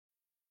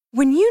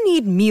When you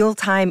need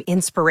mealtime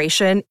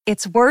inspiration,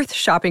 it's worth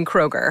shopping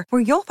Kroger,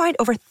 where you'll find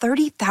over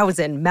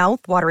 30,000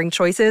 mouth-watering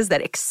choices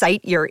that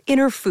excite your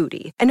inner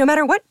foodie. And no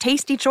matter what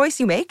tasty choice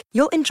you make,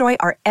 you'll enjoy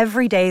our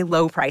everyday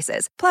low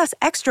prices, plus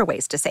extra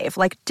ways to save,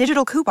 like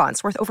digital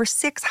coupons worth over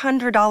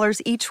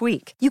 $600 each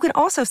week. You can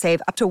also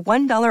save up to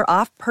 $1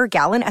 off per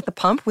gallon at the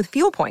pump with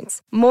fuel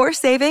points. More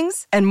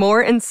savings and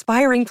more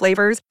inspiring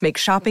flavors make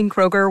shopping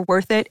Kroger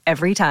worth it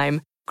every time.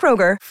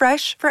 Kroger,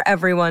 fresh for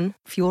everyone.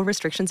 Fuel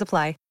restrictions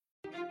apply.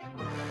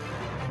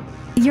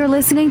 You're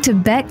listening to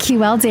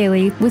BetQL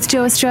Daily with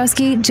Joe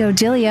Ostrowski, Joe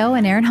Giglio,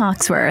 and Aaron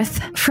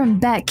Hawksworth from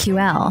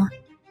BetQL.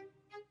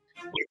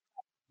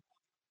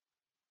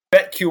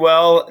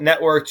 BetQL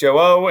Network, Joe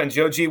O and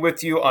Joe G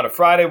with you on a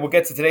Friday. We'll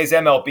get to today's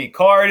MLB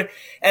card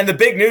and the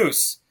big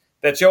news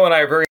that Joe and I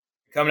are very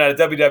coming out of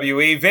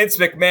WWE. Vince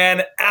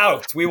McMahon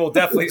out. We will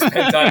definitely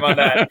spend time on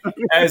that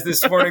as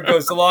this morning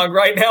goes along.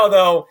 Right now,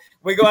 though,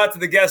 we go out to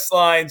the guest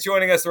line.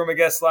 Joining us from a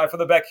guest line from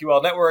the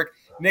BetQL Network,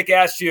 Nick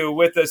Ashew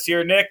with us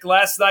here. Nick,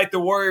 last night the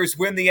Warriors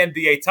win the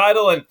NBA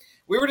title, and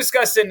we were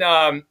discussing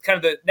kind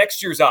of the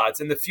next year's odds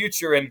in the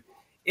future, and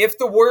if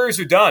the Warriors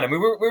are done. I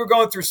mean, we were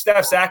going through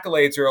Steph's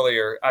accolades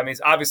earlier. I mean,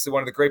 he's obviously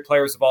one of the great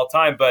players of all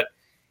time, but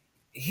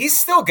he's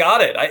still got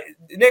it.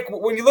 Nick,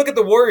 when you look at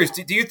the Warriors,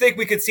 do you think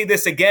we could see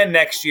this again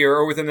next year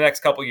or within the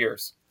next couple of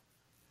years?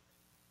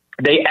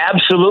 They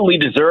absolutely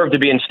deserve to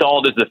be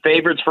installed as the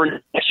favorites for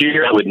next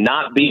year. I would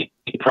not be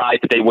surprised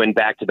if they win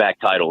back-to-back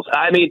titles.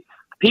 I mean,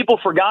 people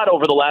forgot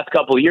over the last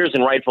couple of years,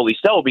 and rightfully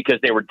so, because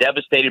they were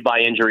devastated by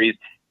injuries.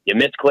 You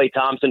missed Klay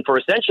Thompson for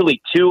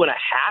essentially 2.5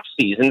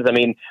 seasons. I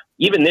mean,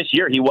 even this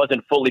year, he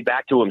wasn't fully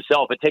back to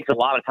himself. It takes a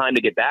lot of time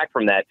to get back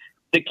from that.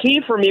 The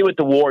key for me with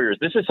the Warriors,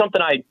 this is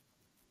something I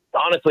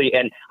honestly,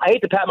 and I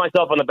hate to pat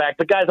myself on the back,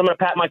 but guys, I'm going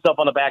to pat myself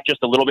on the back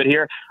just a little bit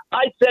here.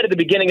 I said at the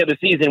beginning of the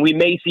season, we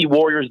may see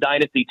Warriors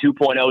Dynasty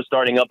 2.0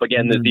 starting up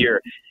again this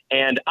year.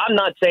 And I'm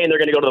not saying they're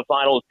going to go to the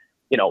finals,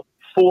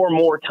 4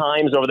 more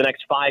times over the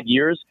next 5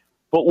 years.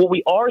 But what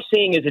we are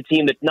seeing is a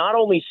team that's not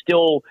only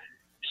still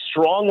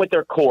strong with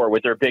their core,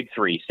 with their big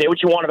three. Say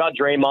what you want about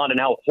Draymond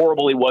and how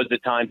horrible he was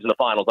at times in the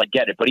finals. I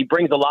get it. But he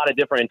brings a lot of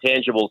different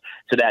intangibles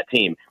to that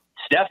team.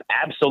 Steph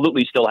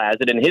absolutely still has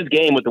it. And his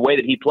game, with the way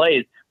that he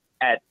plays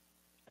at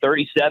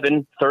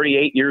 37,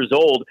 38 years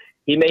old,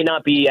 he may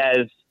not be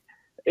as,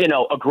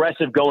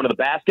 aggressive going to the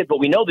basket, but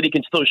we know that he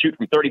can still shoot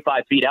from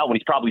 35 feet out when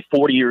he's probably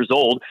 40 years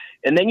old.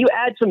 And then you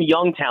add some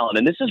young talent.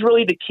 And this is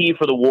really the key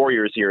for the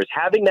Warriors here, is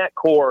having that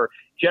core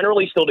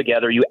generally still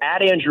together. You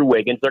add Andrew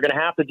Wiggins. They're going to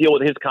have to deal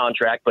with his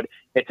contract, but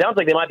it sounds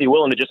like they might be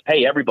willing to just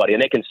pay everybody,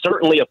 and they can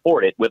certainly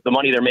afford it with the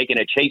money they're making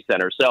at Chase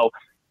Center. So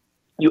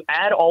you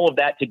add all of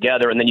that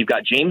together, and then you've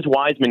got James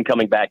Wiseman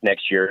coming back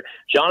next year.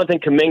 Jonathan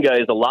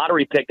Kuminga is a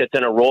lottery pick that's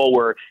in a role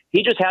where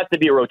he just has to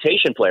be a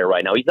rotation player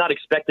right now. He's not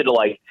expected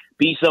to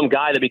be some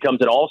guy that becomes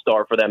an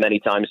all-star for them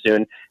anytime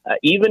soon.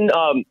 Even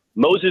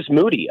Moses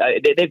Moody.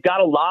 They've got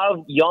a lot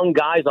of young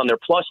guys on there,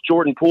 plus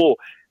Jordan Poole.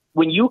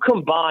 When you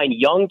combine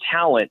young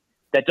talent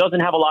that doesn't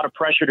have a lot of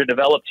pressure to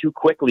develop too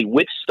quickly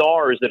with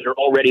stars that are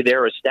already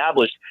there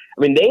established,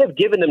 I mean, they have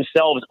given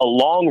themselves a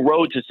long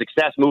road to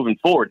success moving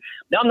forward.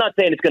 Now, I'm not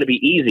saying it's going to be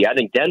easy. I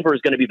think Denver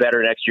is going to be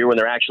better next year when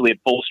they're actually at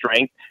full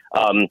strength.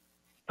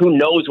 Who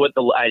knows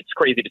it's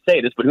crazy to say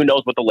this, but who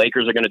knows what the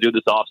Lakers are going to do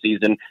this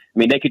offseason. I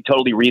mean, they could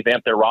totally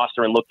revamp their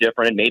roster and look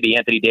different, and maybe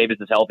Anthony Davis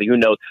is healthy. Who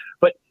knows?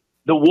 But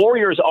the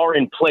Warriors are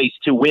in place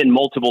to win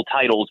multiple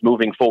titles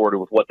moving forward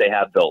with what they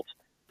have built.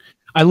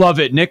 I love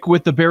it. Nick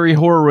with the Barry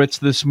Horowitz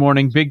this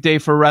morning. Big day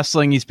for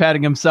wrestling. He's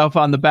patting himself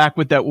on the back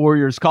with that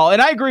Warriors call.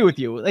 And I agree with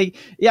you. I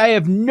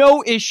have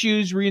no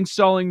issues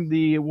reinstalling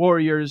the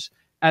Warriors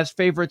as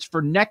favorites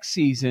for next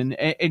season.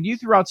 And you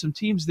threw out some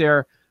teams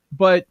there,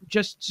 but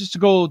just to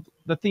go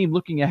the theme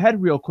looking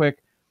ahead real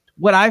quick,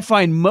 what I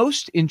find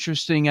most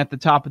interesting at the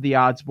top of the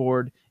odds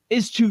board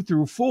is 2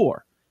 through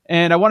 4.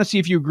 And I want to see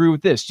if you agree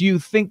with this. Do you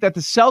think that the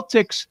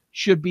Celtics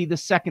should be the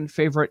second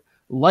favorite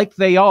like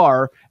they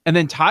are, and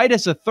then tied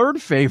as a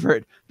third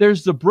favorite,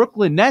 there's the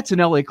Brooklyn Nets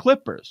and LA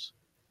Clippers?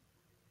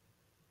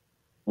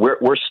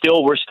 We're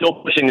still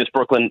pushing this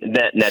Brooklyn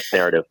Nets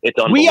narrative. It's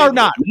unbelievable.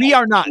 We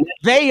are not.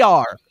 They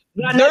are.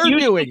 They're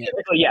doing it.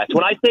 Yes.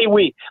 When I say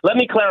we, let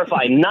me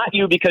clarify. Not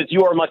you, because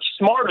you are much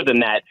smarter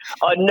than that.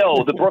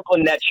 No, the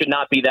Brooklyn Nets should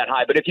not be that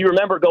high. But if you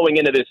remember going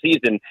into this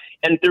season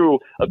and through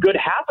a good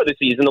half of the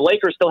season, the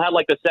Lakers still had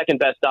the second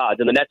best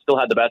odds, and the Nets still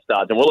had the best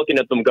odds. And we're looking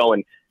at them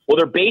going, well,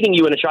 they're baiting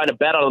you into trying to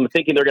bet on them,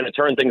 thinking they're going to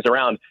turn things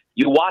around.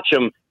 You watch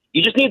them.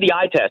 You just need the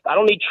eye test. I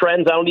don't need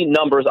trends. I don't need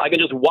numbers. I can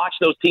just watch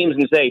those teams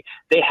and say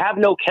they have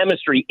no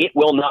chemistry. It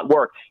will not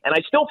work. And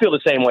I still feel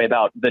the same way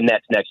about the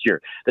Nets next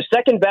year. The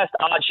second best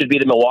odds should be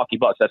the Milwaukee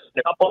Bucks. That's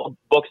a couple of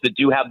books that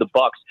do have the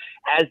Bucks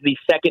as the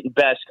second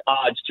best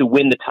odds to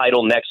win the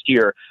title next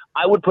year.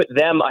 I would put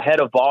them ahead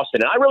of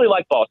Boston. And I really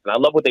like Boston. I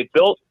love what they've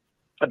built.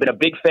 I've been a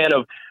big fan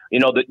of,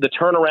 the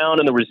turnaround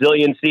and the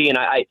resiliency. And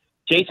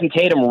Jason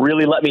Tatum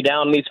really let me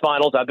down in these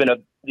finals. I've been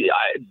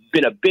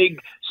a big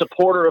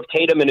supporter of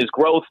Tatum and his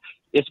growth.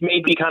 This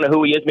may be kind of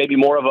who he is, maybe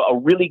more of a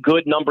really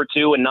good number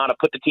two and not a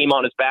put the team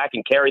on his back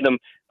and carry them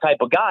type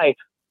of guy.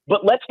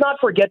 But let's not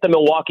forget the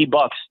Milwaukee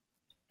Bucks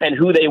and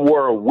who they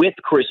were with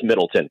Chris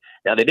Middleton.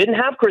 Now, they didn't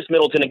have Chris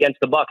Middleton against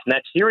the Bucks, and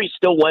that series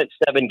still went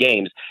 7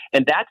 games.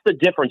 And that's the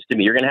difference to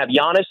me. You're going to have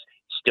Giannis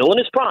still in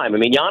his prime. I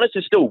mean, Giannis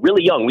is still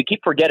really young. We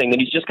keep forgetting that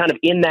he's just kind of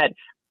in that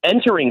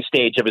entering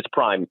stage of his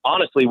prime,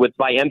 honestly,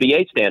 by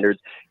NBA standards.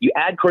 You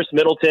add Chris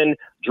Middleton,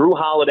 Drew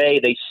Holiday,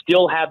 they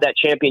still have that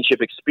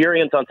championship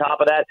experience on top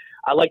of that.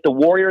 I like the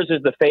Warriors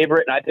as the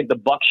favorite, and I think the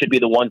Bucks should be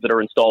the ones that are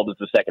installed as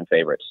the second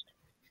favorites.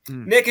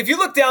 Nick, if you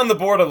look down the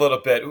board a little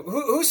bit,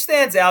 who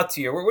stands out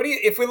to you? What do you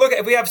if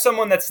we have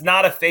someone that's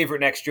not a favorite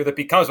next year that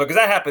becomes one? Because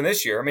that happened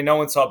this year. I mean, no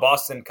one saw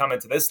Boston come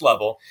into this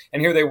level,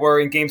 and here they were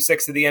in Game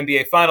 6 of the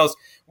NBA Finals.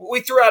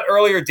 We threw out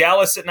earlier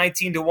Dallas at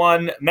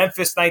 19-1,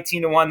 Memphis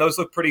 19-1. Those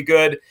look pretty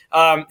good.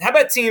 How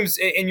about teams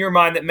in your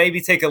mind that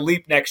maybe take a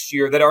leap next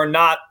year that are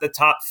not the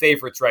top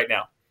favorites right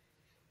now?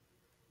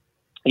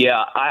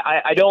 Yeah,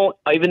 I don't,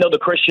 even though the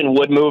Christian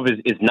Wood move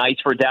is nice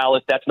for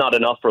Dallas, that's not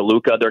enough for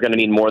Luka. They're going to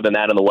need more than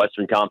that in the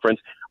Western Conference.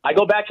 I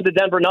go back to the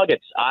Denver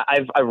Nuggets.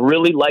 I've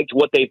really liked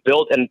what they've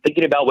built, and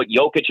thinking about what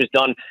Jokic has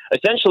done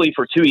essentially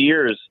for 2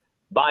 years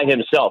by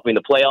himself. I mean,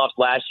 the playoffs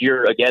last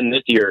year, again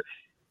this year,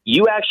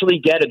 you actually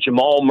get a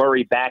Jamal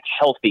Murray back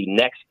healthy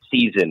next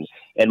season,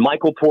 and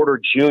Michael Porter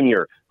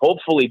Jr.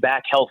 hopefully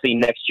back healthy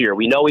next year.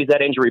 We know he's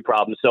had injury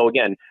problems, so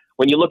again,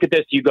 when you look at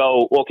this, you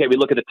go, okay, we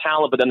look at the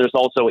talent, but then there's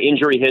also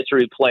injury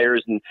history of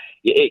players, and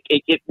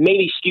it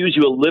maybe skews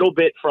you a little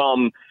bit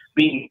from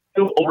being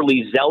too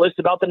overly zealous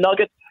about the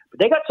Nuggets. But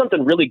they got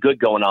something really good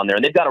going on there,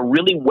 and they've got a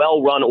really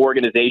well-run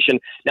organization.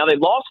 Now, they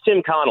lost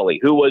Tim Connolly,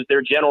 who was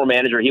their general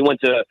manager. He went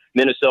to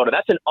Minnesota.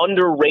 That's an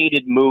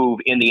underrated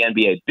move in the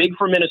NBA. Big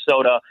for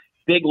Minnesota,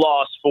 big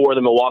loss for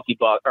the Milwaukee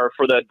Bucks, or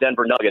for the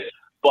Denver Nuggets.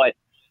 But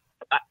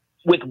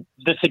with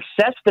the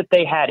success that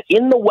they had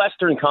in the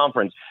Western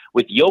Conference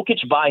with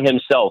Jokic by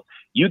himself,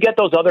 you get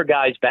those other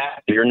guys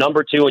back, your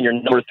number 2 and your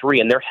number 3,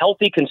 and they're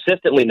healthy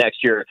consistently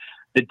next year.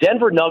 The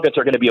Denver Nuggets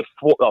are going to be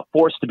a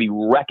force to be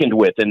reckoned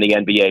with in the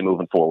NBA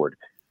moving forward.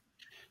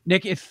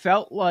 Nick, it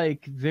felt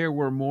like there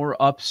were more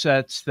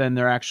upsets than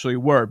there actually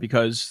were,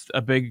 because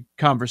a big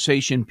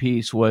conversation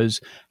piece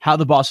was how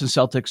the Boston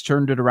Celtics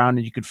turned it around,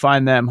 and you could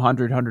find them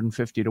 100,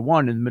 150-1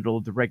 in the middle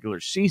of the regular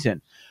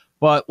season.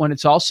 But when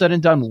it's all said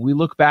and done, when we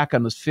look back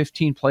on this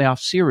 15 playoff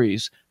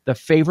series, the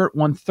favorite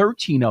won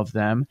 13 of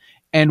them.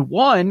 And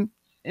one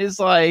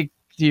is like,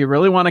 do you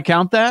really want to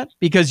count that?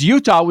 Because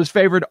Utah was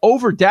favored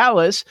over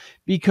Dallas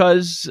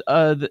because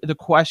the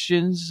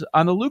questions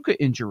on the Luka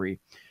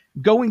injury.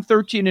 Going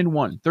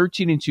 13-1,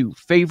 13-2,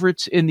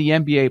 favorites in the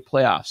NBA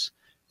playoffs.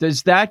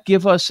 Does that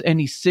give us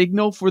any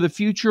signal for the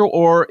future,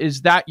 or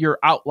is that your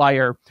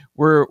outlier?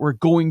 We're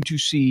going to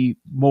see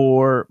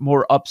more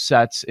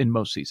upsets in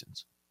most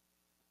seasons.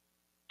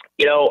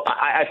 You know,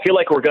 I feel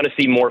like we're going to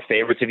see more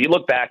favorites. If you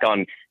look back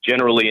on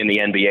generally in the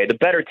NBA, the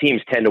better teams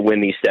tend to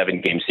win these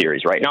 7-game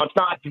series, right? Now, it's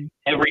not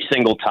every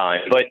single time,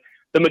 but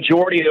the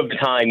majority of the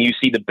time you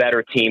see the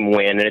better team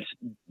win, and it's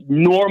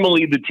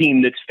normally the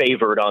team that's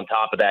favored on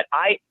top of that.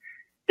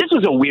 This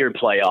was a weird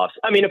playoffs.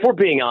 I mean, if we're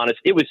being honest,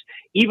 it was,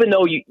 even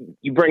though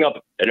you bring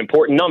up an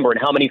important number and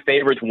how many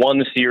favorites won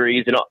the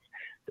series and all,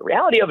 the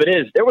reality of it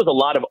is there was a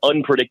lot of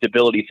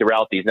unpredictability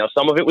throughout these. Now,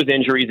 some of it was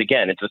injuries.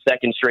 Again, it's the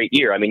second straight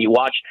year. I mean, you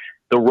watch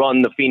the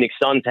run the Phoenix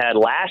Suns had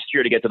last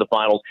year to get to the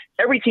finals.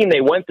 Every team they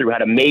went through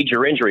had a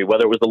major injury,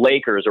 whether it was the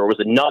Lakers or it was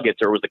the Nuggets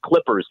or it was the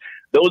Clippers.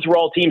 Those were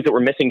all teams that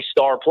were missing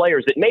star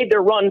players that made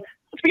their run,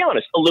 let's be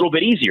honest, a little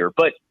bit easier.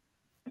 But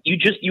you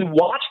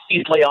watch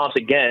these playoffs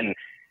again,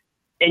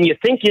 and you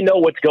think you know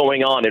what's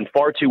going on, and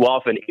far too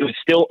often it was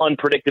still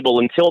unpredictable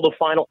until the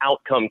final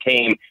outcome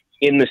came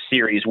in the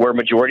series, where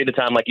majority of the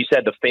time, like you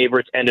said, the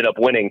favorites ended up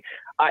winning.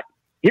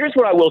 Here's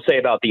what I will say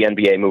about the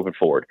NBA moving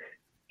forward.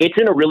 It's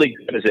in a really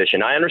good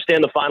position. I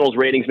understand the finals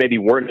ratings maybe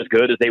weren't as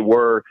good as they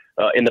were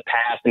in the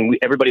past, and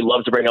everybody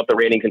loves to bring up the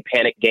ratings and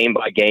panic game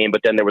by game, but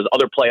then there was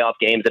other playoff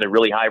games that had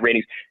really high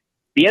ratings.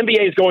 The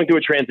NBA is going through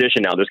a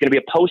transition now. There's going to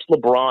be a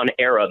post-LeBron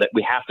era that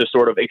we have to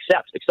sort of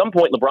accept. At some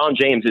point, LeBron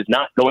James is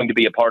not going to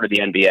be a part of the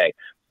NBA.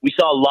 We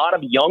saw a lot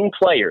of young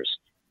players,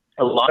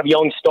 a lot of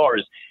young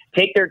stars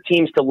take their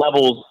teams to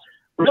levels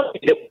really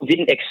that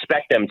didn't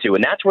expect them to.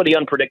 And that's where the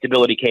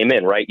unpredictability came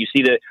in, right? You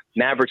see the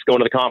Mavericks going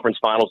to the conference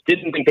finals,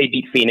 didn't think they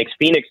beat Phoenix.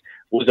 Phoenix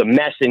was a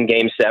mess in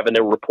Game 7.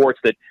 There were reports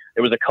that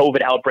there was a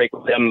COVID outbreak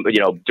with them,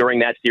 during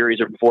that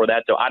series or before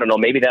that. So I don't know,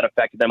 maybe that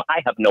affected them.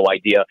 I have no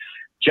idea.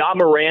 Ja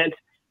Morant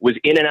was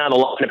in and out of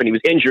the lineup and he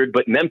was injured,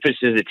 but Memphis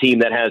is a team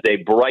that has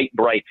a bright,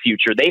 bright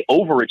future. They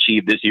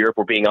overachieved this year, if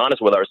we're being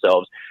honest with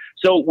ourselves.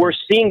 So we're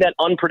seeing that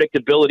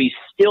unpredictability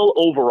still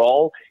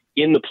overall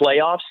in the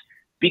playoffs,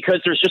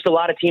 because there's just a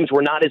lot of teams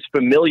we're not as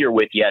familiar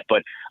with yet.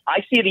 But I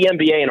see the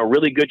NBA in a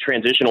really good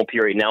transitional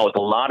period now with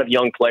a lot of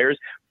young players.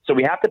 So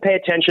we have to pay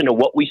attention to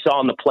what we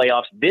saw in the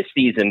playoffs this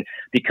season,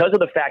 because of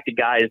the fact that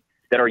guys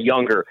that are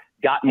younger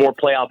got more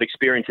playoff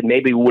experience than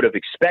maybe we would have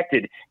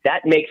expected.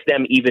 That makes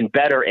them even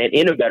better and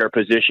in a better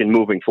position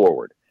moving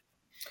forward.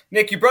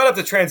 Nick, you brought up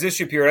the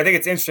transition period. I think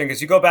it's interesting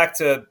because you go back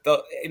to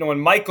when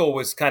Michael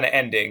was kind of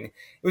ending, it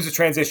was a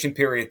transition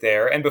period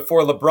there. And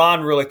before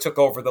LeBron really took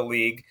over the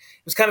league,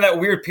 it was kind of that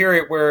weird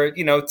period where,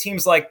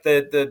 teams like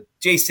the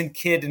Jason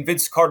Kidd and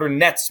Vince Carter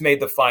Nets made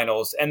the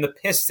finals and the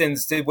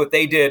Pistons did what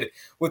they did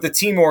with the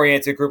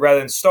team-oriented group rather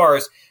than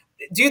stars.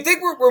 Do you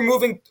think we're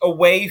moving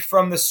away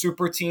from the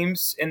super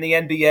teams in the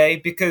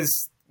NBA?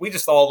 Because we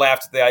just all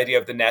laughed at the idea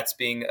of the Nets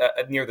being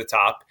near the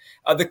top.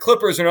 The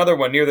Clippers are another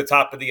one near the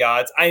top of the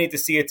odds. I need to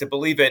see it to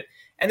believe it.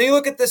 And then you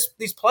look at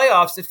these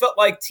playoffs, it felt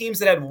like teams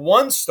that had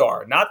one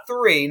star, not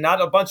three,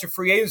 not a bunch of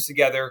free agents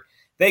together,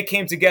 they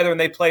came together and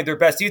they played their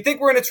best. Do you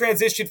think we're in a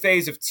transition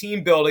phase of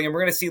team building and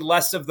we're going to see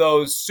less of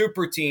those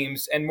super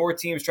teams and more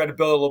teams try to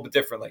build a little bit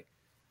differently?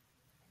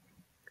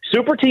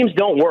 Super teams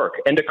don't work,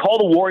 and to call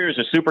the Warriors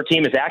a super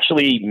team is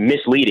actually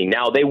misleading.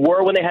 Now, they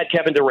were when they had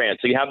Kevin Durant,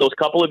 so you have those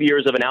couple of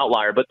years of an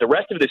outlier, but the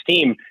rest of this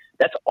team,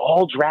 that's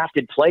all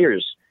drafted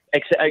players.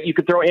 You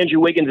could throw Andrew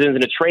Wiggins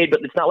in a trade,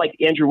 but it's not like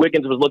Andrew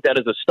Wiggins was looked at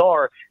as a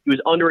star. He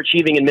was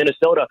underachieving in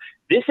Minnesota.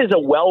 This is a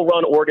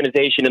well-run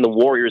organization in the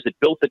Warriors that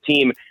built the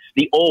team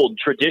the old,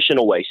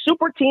 traditional way.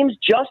 Super teams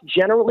just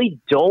generally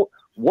don't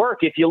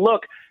work. If you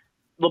look,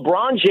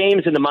 LeBron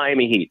James and the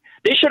Miami Heat,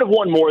 they should have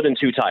won more than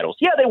 2 titles.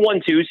 Yeah, they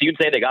won 2, so you'd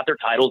say they got their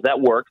titles. That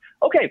worked.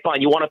 Okay,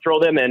 fine. You want to throw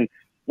them in.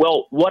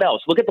 Well, what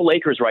else? Look at the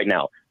Lakers right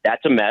now.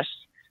 That's a mess.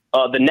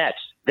 The Nets,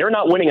 they're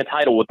not winning a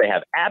title with they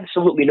have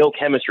absolutely no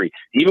chemistry.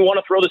 You even want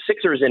to throw the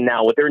Sixers in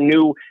now with their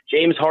new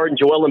James Harden,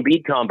 Joel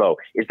Embiid combo.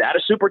 Is that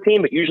a super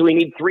team? It usually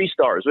needs 3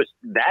 stars.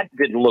 That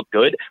didn't look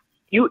good.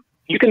 You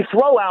can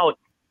throw out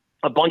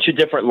a bunch of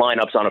different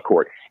lineups on a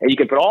court, and you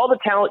can put all the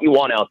talent you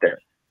want out there.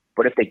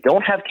 But if they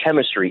don't have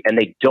chemistry and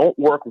they don't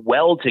work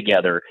well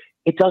together,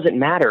 it doesn't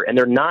matter, and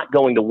they're not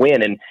going to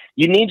win. And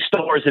you need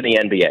stars in the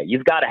NBA.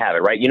 You've got to have it,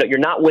 right? You're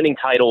not winning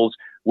titles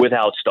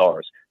without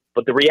stars.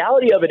 But the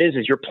reality of it is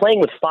you're playing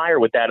with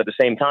fire with that at the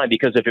same time,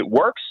 because if it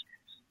works,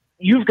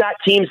 you've got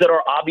teams that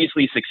are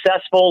obviously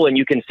successful, and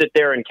you can sit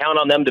there and count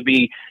on them to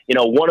be,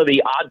 one of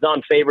the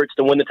odds-on favorites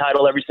to win the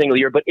title every single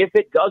year. But if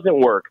it doesn't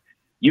work,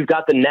 you've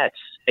got the Nets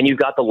and you've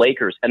got the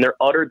Lakers, and they're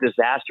utter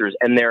disasters,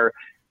 and they're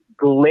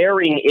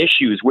glaring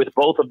issues with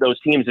both of those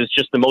teams is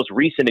just the most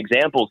recent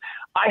examples.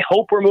 I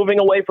hope we're moving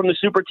away from the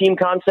super team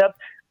concept.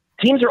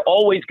 Teams are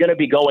always going to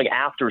be going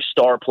after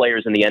star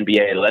players in the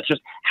NBA. That's just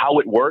how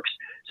it works.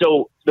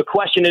 So the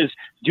question is,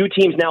 do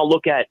teams now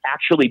look at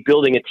actually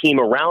building a team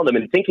around them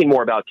and thinking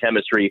more about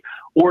chemistry,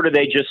 or do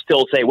they just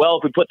still say, well,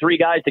 if we put 3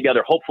 guys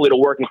together, hopefully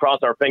it'll work and cross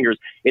our fingers.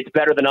 It's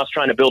better than us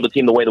trying to build a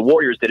team the way the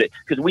Warriors did it,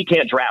 because we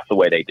can't draft the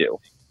way they do.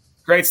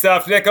 Great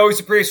stuff, Nick. Always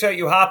appreciate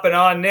you hopping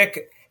on.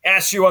 Nick,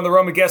 ask you on the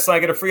Roman Guest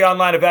Line. Get a free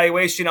online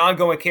evaluation,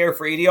 ongoing care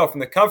for EDO from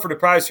the comfort and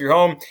privacy of your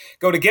home.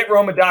 Go to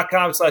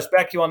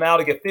GetRoman.com/BetQL now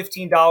to get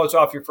 $15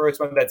 off your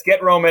first one. That's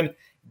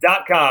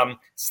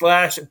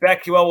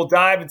GetRoman.com/BetQL. We'll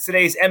dive into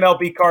today's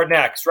MLB card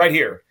next, right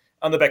here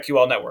on the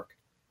BetQL Network.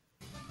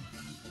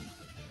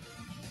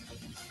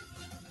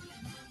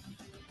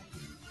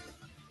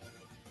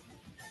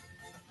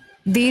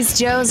 These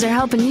Joes are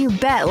helping you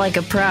bet like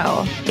a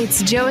pro.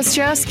 It's Joe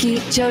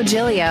Ostrowski, Joe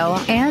Giglio,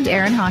 and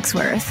Aaron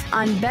Hawksworth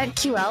on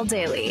BetQL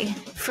Daily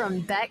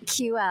from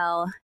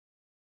BetQL.